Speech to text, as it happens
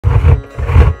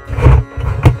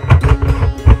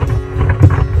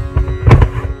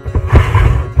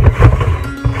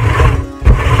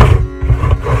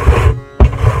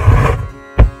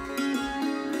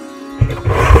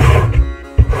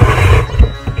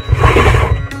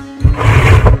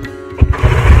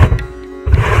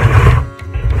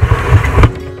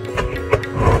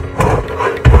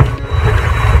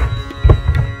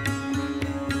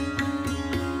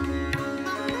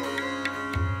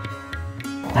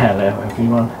Hello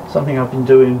everyone. Something I've been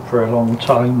doing for a long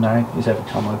time now is every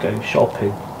time I go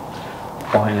shopping,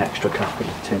 buy an extra couple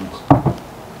of tins.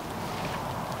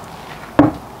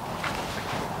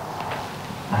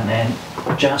 And then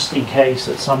just in case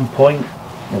at some point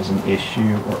there's an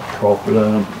issue or a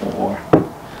problem or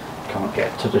can't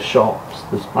get to the shops,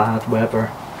 there's bad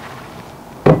weather,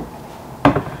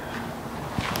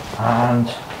 and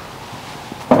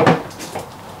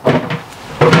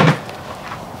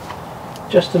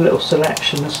just a little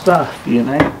selection of stuff, you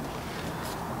know,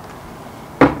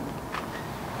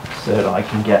 so that I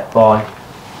can get by.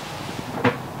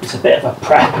 It's a bit of a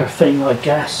prepper thing, I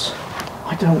guess.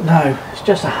 I don't know, it's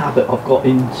just a habit I've got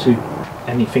into.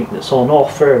 Anything that's on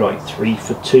offer, like 3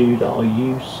 for 2 that I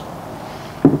use,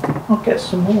 I'll get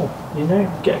some more, you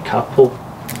know, get a couple.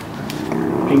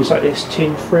 Things like this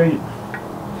tin fruit,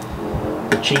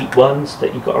 the cheap ones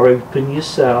that you've got to open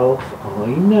yourself. I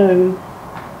know.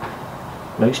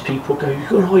 Most people go,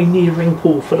 oh, you need a ring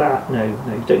pull for that. No,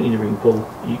 you don't need a ring pull.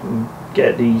 You can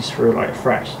get these for like a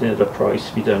fraction of the price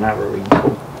if you don't have a ring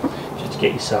pull. Just to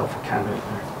get yourself a can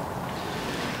opener.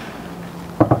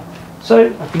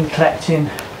 So I've been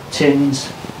collecting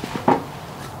tins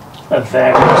of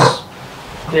various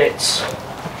bits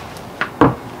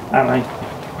and I'm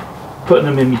putting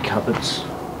them in my cupboards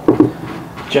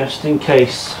just in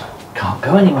case. Can't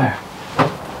go anywhere.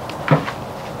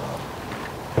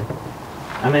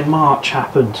 And then March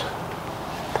happened.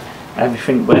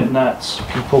 Everything went nuts.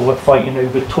 People were fighting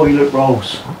over toilet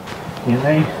rolls. You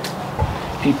know,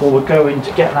 people were going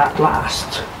to get that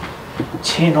last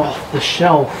tin off the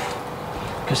shelf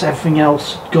because everything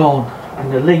else had gone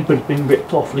and the label had been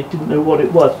ripped off and they didn't know what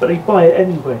it was, but they'd buy it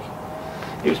anyway.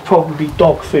 It was probably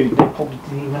dog food. They probably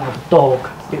didn't even have a dog.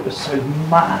 It was so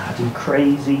mad and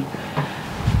crazy,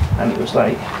 and it was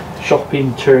like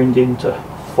shopping turned into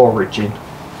foraging.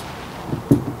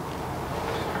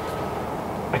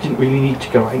 I didn't really need to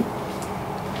go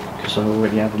out because I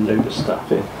already had a load of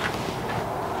stuff in.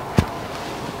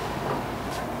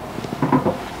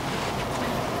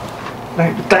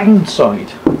 Now the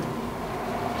downside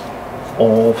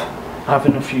of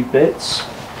having a few bits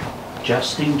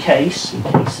just in case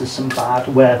there's some bad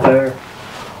weather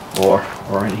or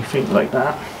anything like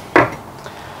that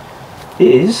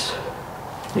is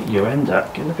that you end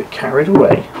up getting a bit carried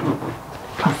away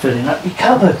and filling up your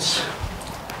cupboards.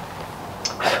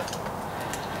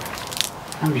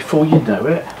 And before you know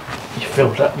it, you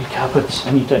filled up your cupboards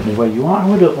and you don't know where you are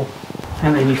with it all.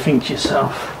 And then you think to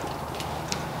yourself,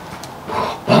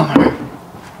 oh, bummer,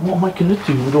 what am I going to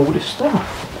do with all this stuff?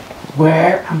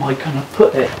 Where am I going to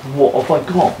put it? What have I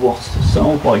got? What's the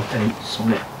sell by dates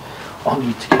on it? I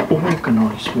need to get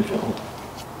organised with it all.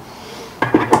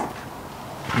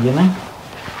 You know?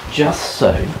 Just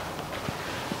so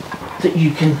that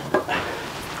you can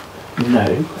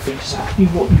know exactly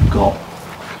what you've got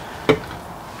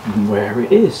and where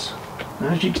it is. Now,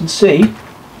 as you can see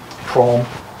from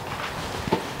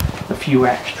a few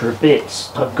extra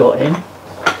bits I've got in,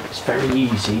 it's very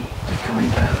easy to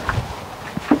kind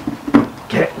of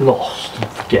get lost and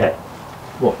forget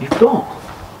what you've got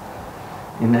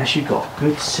unless you've got a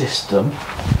good system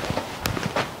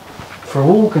for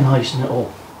organising it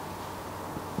all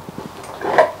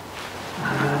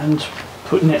and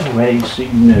putting it away so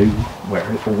you know where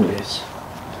it all is.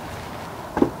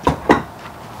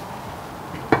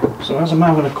 So as I'm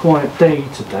having a quiet day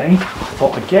today, I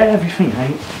thought I'd get everything out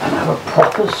and have a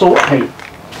proper sort out.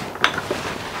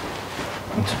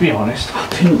 And to be honest, I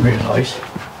didn't realise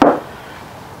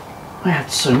I had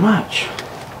so much.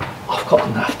 I've got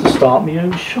enough to start my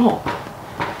own shop.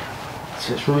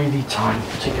 So it's really time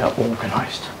to get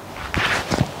organised.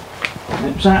 And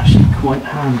it was actually quite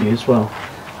handy as well,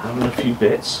 having a few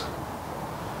bits.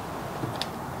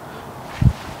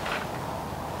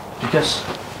 Because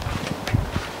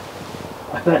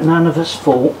I bet none of us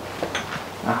thought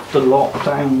after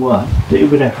lockdown 1 that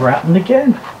it would ever happen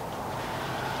again.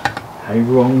 How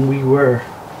wrong we were.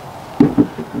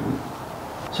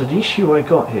 So the issue I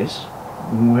got is,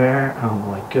 where am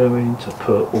I going to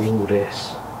put all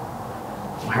this?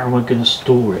 Where am I going to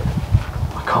store it?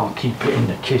 I can't keep it in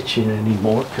the kitchen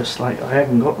anymore because like I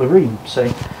haven't got the room,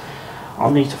 so I'll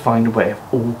need to find a way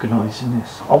of organising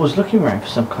this. I was looking around for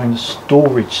some kind of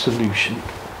storage solution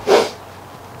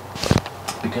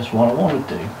because what I want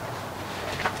to do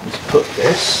is put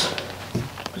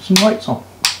some lights on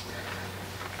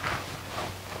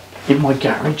in my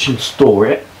garage and store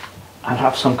it and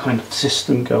have some kind of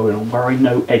system going on where I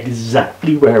know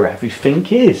exactly where everything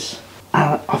is.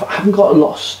 And I haven't got a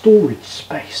lot of storage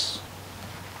space.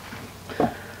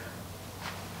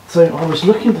 So I was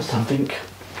looking for something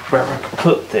where I could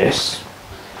put this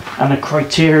And the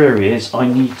criteria is I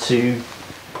need to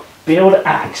be able to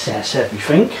access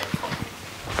everything.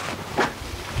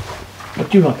 I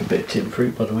do like a bit of tin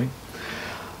fruit, by the way.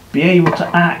 Be able to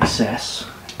access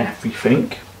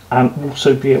everything and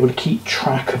also be able to keep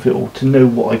track of it all, to know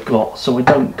what I've got, so I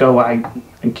don't go out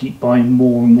and keep buying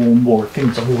more and more and more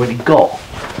things I've already got,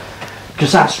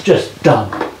 because that's just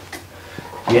dumb.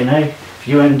 You know, if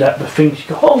you end up with things you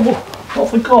go, oh, what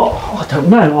have I got? Oh, I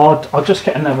don't know. I'll just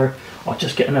get another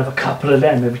couple of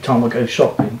them every time I go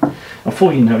shopping. And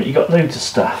before you know it, you got loads of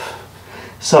stuff.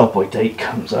 Sell-by date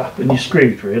comes up and you're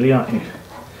screwed, really, aren't you?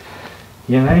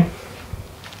 You know.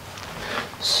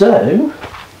 So,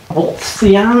 what's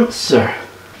the answer?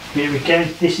 Here we go.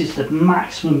 This is the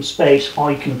maximum space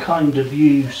I can kind of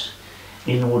use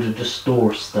in order to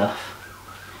store stuff,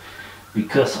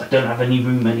 because I don't have any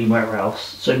room anywhere else.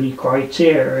 So my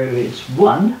criteria is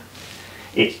one,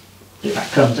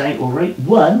 that comes out alright.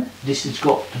 One, this has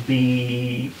got to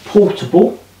be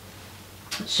portable,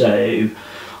 so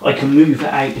I can move it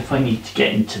out if I need to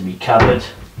get into my cupboard.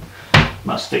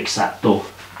 Must fix that door.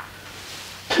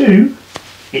 Two,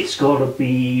 it's got to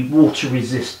be water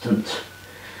resistant,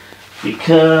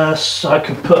 because I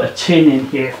can put a tin in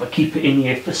here. If I keep it in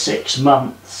here for 6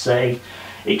 months, say,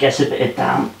 it gets a bit of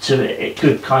damp to it, it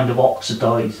could kind of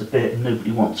oxidise a bit, and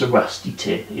nobody wants a rusty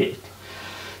tin.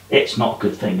 It's not a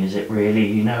good thing, is it, really?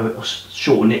 You know, it'll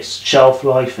shorten its shelf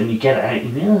life, and you get it out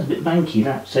and you know, it's a bit manky,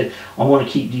 that. So I want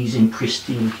to keep these in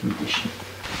pristine condition.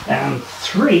 And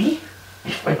three,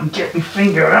 if I can get my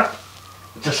finger up,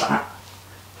 just like that.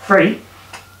 Three,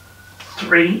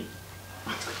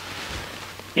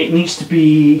 it needs to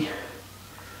be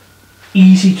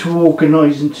easy to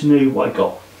organise and to know what I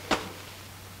got.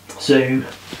 So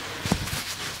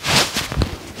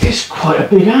it's quite a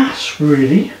big ask,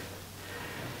 really.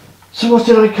 So what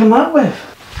did I come up with?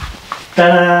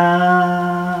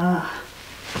 Ta-da!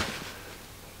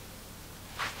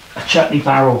 A chutney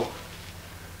barrel.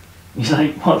 He's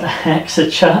like, what the heck's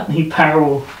a chutney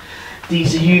barrel?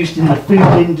 These are used in the food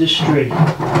industry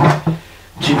to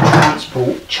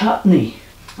transport chutney.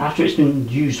 After it's been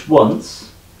used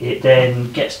once, it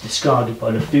then gets discarded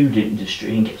by the food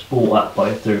industry and gets bought up by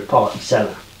a third-party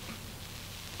seller.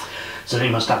 So they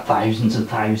must have thousands and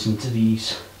thousands of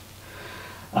these.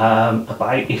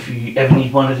 If you ever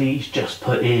need one of these, just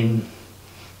put in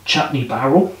Chutney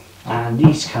Barrel, and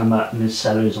these come up, and there's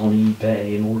sellers on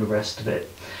eBay and all the rest of it.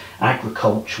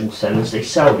 Agricultural sellers, they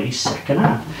sell these second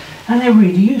hand, and they're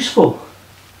really useful.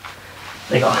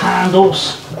 They got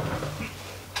handles,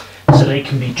 so they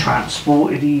can be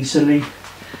transported easily.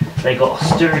 They got a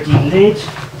sturdy lid,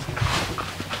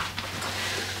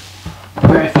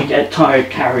 where if you get tired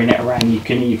carrying it around, you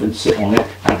can even sit on it,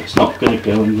 and it's not going to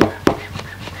go anywhere.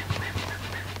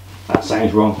 That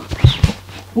sounds wrong.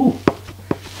 Ooh,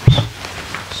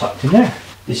 sucked in there.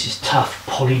 This is tough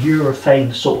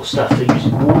polyurethane sort of stuff they use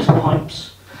in water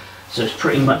pipes, so it's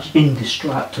pretty much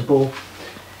indestructible.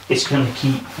 It's going to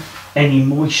keep any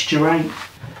moisture out.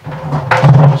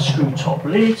 A screw top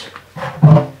lid.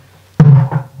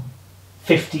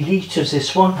 50 litres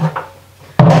this one.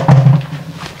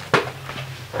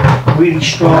 Really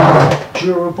strong,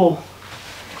 durable.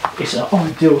 It's an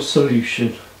ideal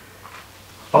solution.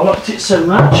 I liked it so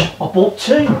much, I bought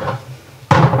two.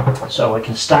 So I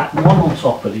can stack one on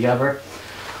top of the other,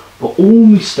 put all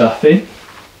my stuff in,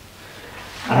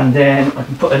 and then I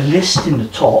can put a list in the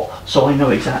top so I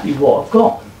know exactly what I've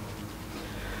got.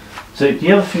 So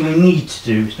the other thing I need to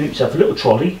do is make myself a little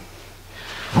trolley,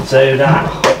 so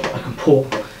that I can pull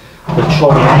the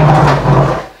trolley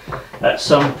out at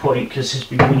some point, because it's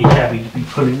been really heavy to be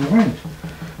pulling around.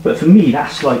 But for me,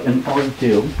 that's like an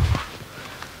ideal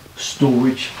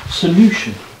storage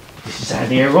solution. This is how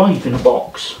they arrive in a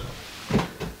box.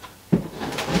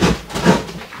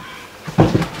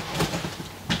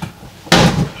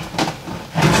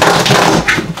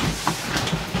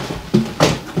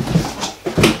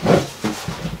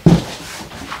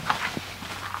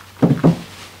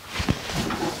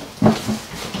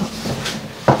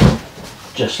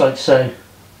 Just like so.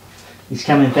 These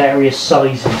come in various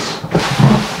sizes.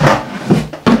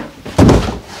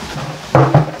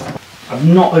 I've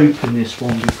not opened this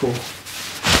one before.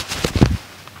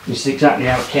 This is exactly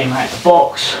how it came out of the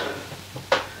box.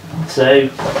 So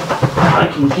I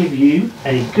can give you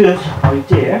a good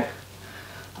idea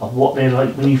of what they're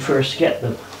like when you first get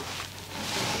them.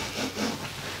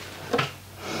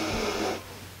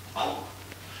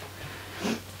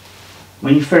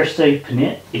 When you first open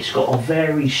it, it's got a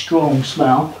very strong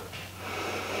smell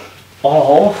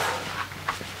of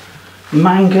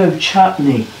mango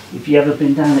chutney. If you've ever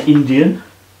been down to Indian,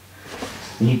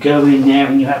 And you go in there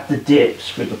and you have the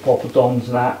dips with the poppadoms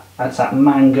and that. That's that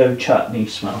mango chutney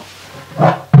smell.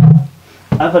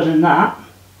 Other than that,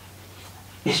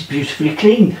 it's beautifully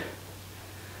clean.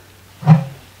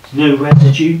 There's no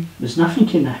residue, there's nothing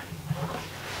in there.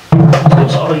 So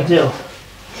it's ideal.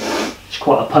 It's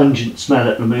quite a pungent smell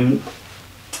at the moment.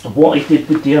 What I did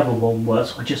with the other one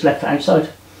was I just left it outside.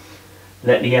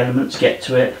 Let the elements get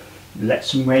to it, let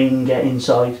some rain get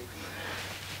inside.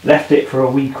 Left it for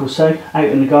a week or so out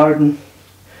in the garden.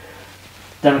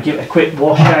 Then I give it a quick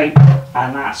wash out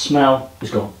and that smell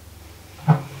is gone.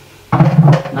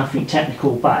 Nothing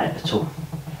technical about it at all.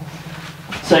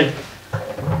 So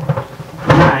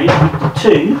now with the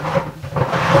two,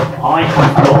 I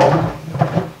have got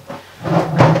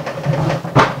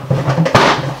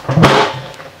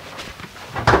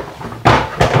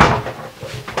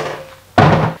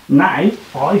now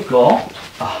I've got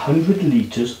 100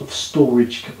 litres of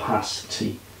storage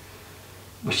capacity,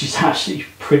 which is actually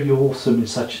pretty awesome in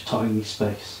such a tiny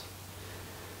space.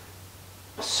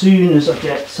 As soon as I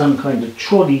get some kind of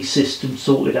trolley system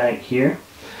sorted out here,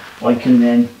 I can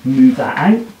then move that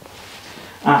out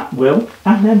at will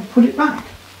and then put it back.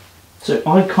 So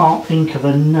I can't think of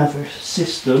another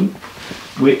system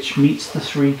which meets the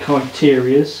three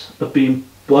criterias of being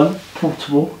 1,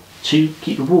 portable, 2,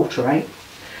 keep the water out,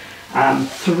 and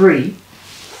 3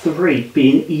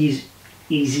 being easy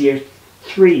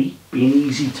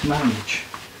to manage.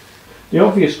 The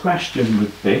obvious question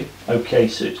would be, okay,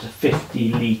 so it's a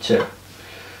 50 litre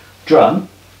drum,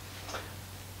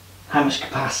 how much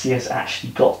capacity has it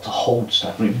actually got to hold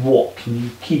stuff? I mean, what can you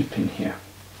keep in here?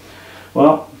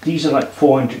 Well, these are like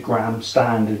 400 gram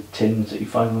standard tins that you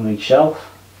find on a shelf.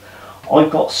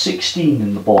 I've got 16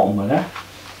 in the bottom of there.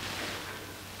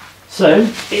 So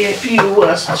if you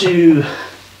was to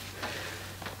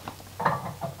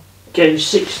go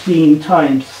 16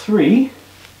 times 3,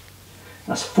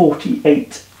 that's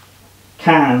 48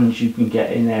 cans you can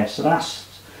get in there. So that's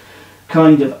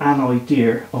kind of an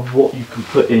idea of what you can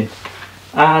put in.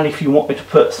 And if you wanted to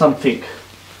put something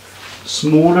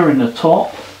smaller in the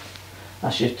top,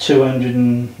 that's your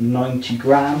 290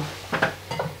 gram,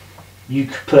 you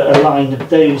could put a line of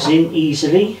those in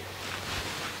easily.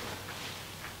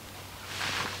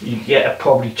 You get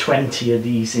probably 20 of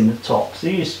these in the top, so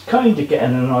you're kind of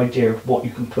getting an idea of what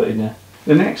you can put in there.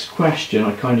 The next question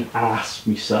I kind of asked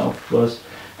myself was,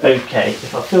 okay,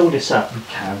 if I fill this up with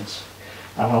cans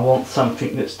and I want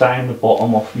something that's down the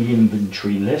bottom off the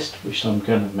inventory list, which I'm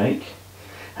going to make,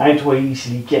 how do I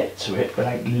easily get to it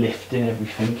without lifting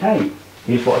everything out?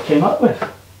 Here's what I came up with.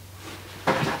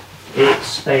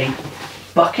 It's a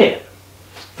bucket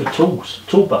for tools,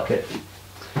 tool bucket,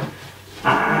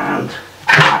 and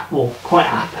that will quite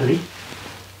happily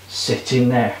sit in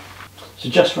there. So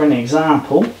just for an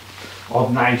example,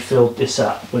 I've now filled this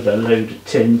up with a load of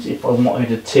tins. If I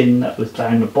wanted a tin that was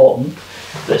down the bottom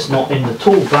that's not in the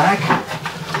tool bag,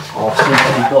 I've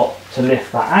simply got to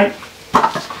lift that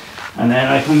out and then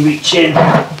I can reach in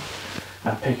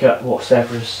and pick up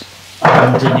whatever's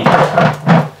underneath.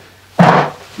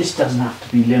 This doesn't have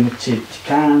to be limited to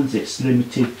cans, it's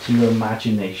limited to your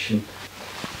imagination.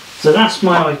 So that's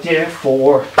my idea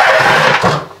for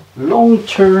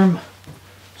long-term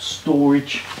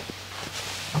storage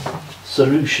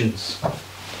solutions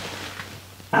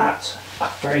at a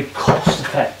very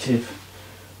cost-effective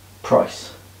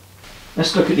price.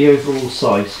 Let's look at the overall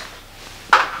size.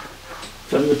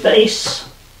 From the base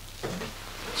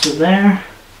to there,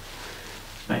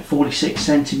 about 46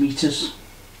 centimetres.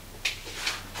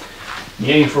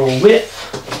 The overall width,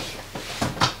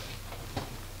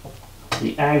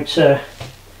 the outer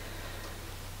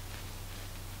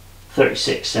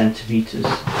 36 centimetres.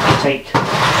 Take the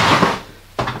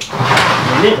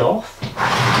lid off,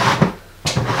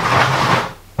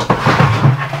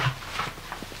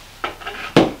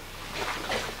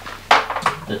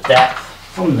 the depth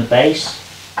from the base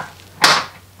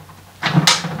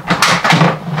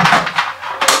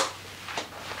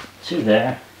to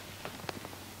there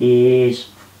is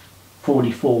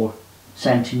 44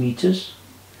 centimetres.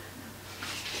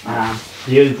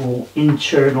 The overall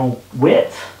internal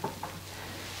width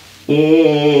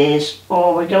is,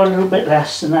 oh, we got a little bit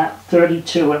less than that,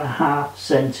 32.5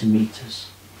 centimetres.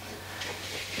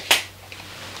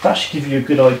 That should give you a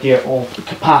good idea of the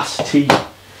capacity,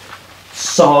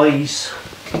 size.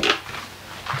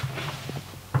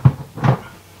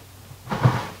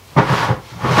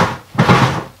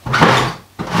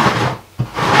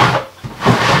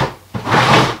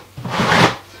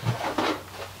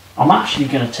 I'm actually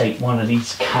going to take one of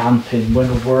these camping when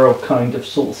the world kind of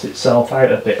sorts itself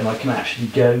out a bit and I can actually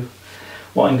go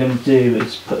what I'm going to do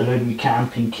is put a load of my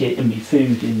camping kit and my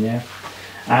food in there,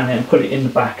 and then put it in the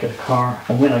back of the car,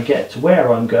 and when I get to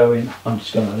where I'm going, I'm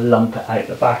just going to lump it out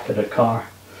the back of the car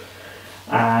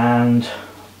and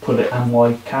put it on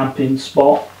my camping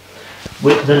spot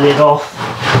with the lid off,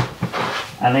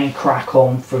 and then crack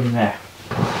on from there.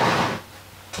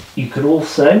 You could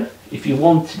also, if you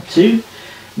wanted to,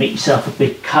 make yourself a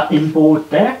big cutting board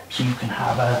there, so you can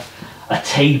have a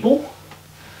table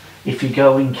if you're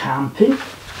going camping.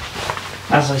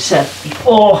 As I said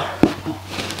before,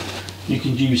 you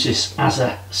can use this as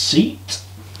a seat.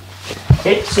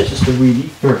 It's just a really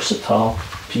versatile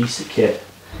piece of kit,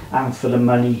 and for the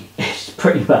money it's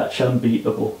pretty much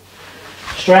unbeatable.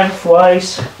 Strength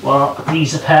wise, well,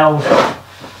 these have held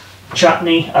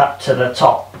Chutney up to the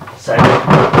top, so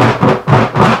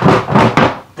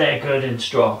they're good and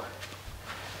strong.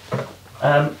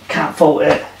 Can't fault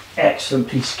it, excellent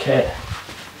piece of kit.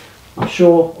 I'm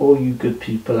sure all you good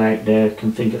people out there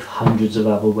can think of hundreds of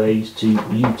other ways to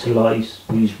utilise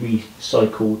these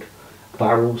recycled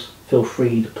barrels. Feel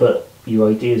free to put your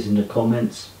ideas in the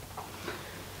comments.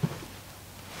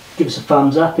 Give us a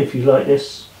thumbs up if you like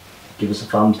this, give us a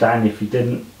thumbs down if you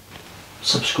didn't,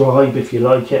 subscribe if you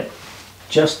like it.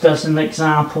 Just as an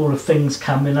example of things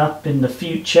coming up in the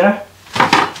future,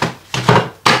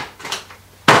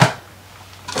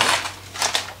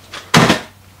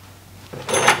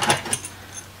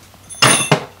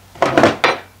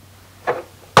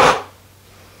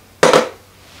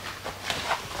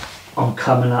 I'm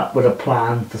coming up with a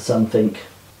plan for something.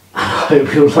 I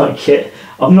hope you'll like it.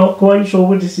 I'm not quite sure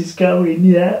where this is going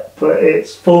yet, but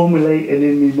it's formulating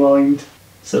in my mind.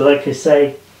 So like I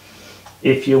say,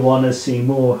 if you want to see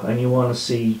more and you want to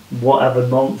see whatever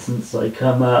nonsense I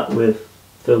come up with,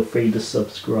 feel free to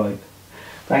subscribe.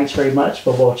 Thanks very much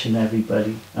for watching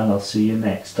everybody, and I'll see you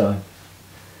next time.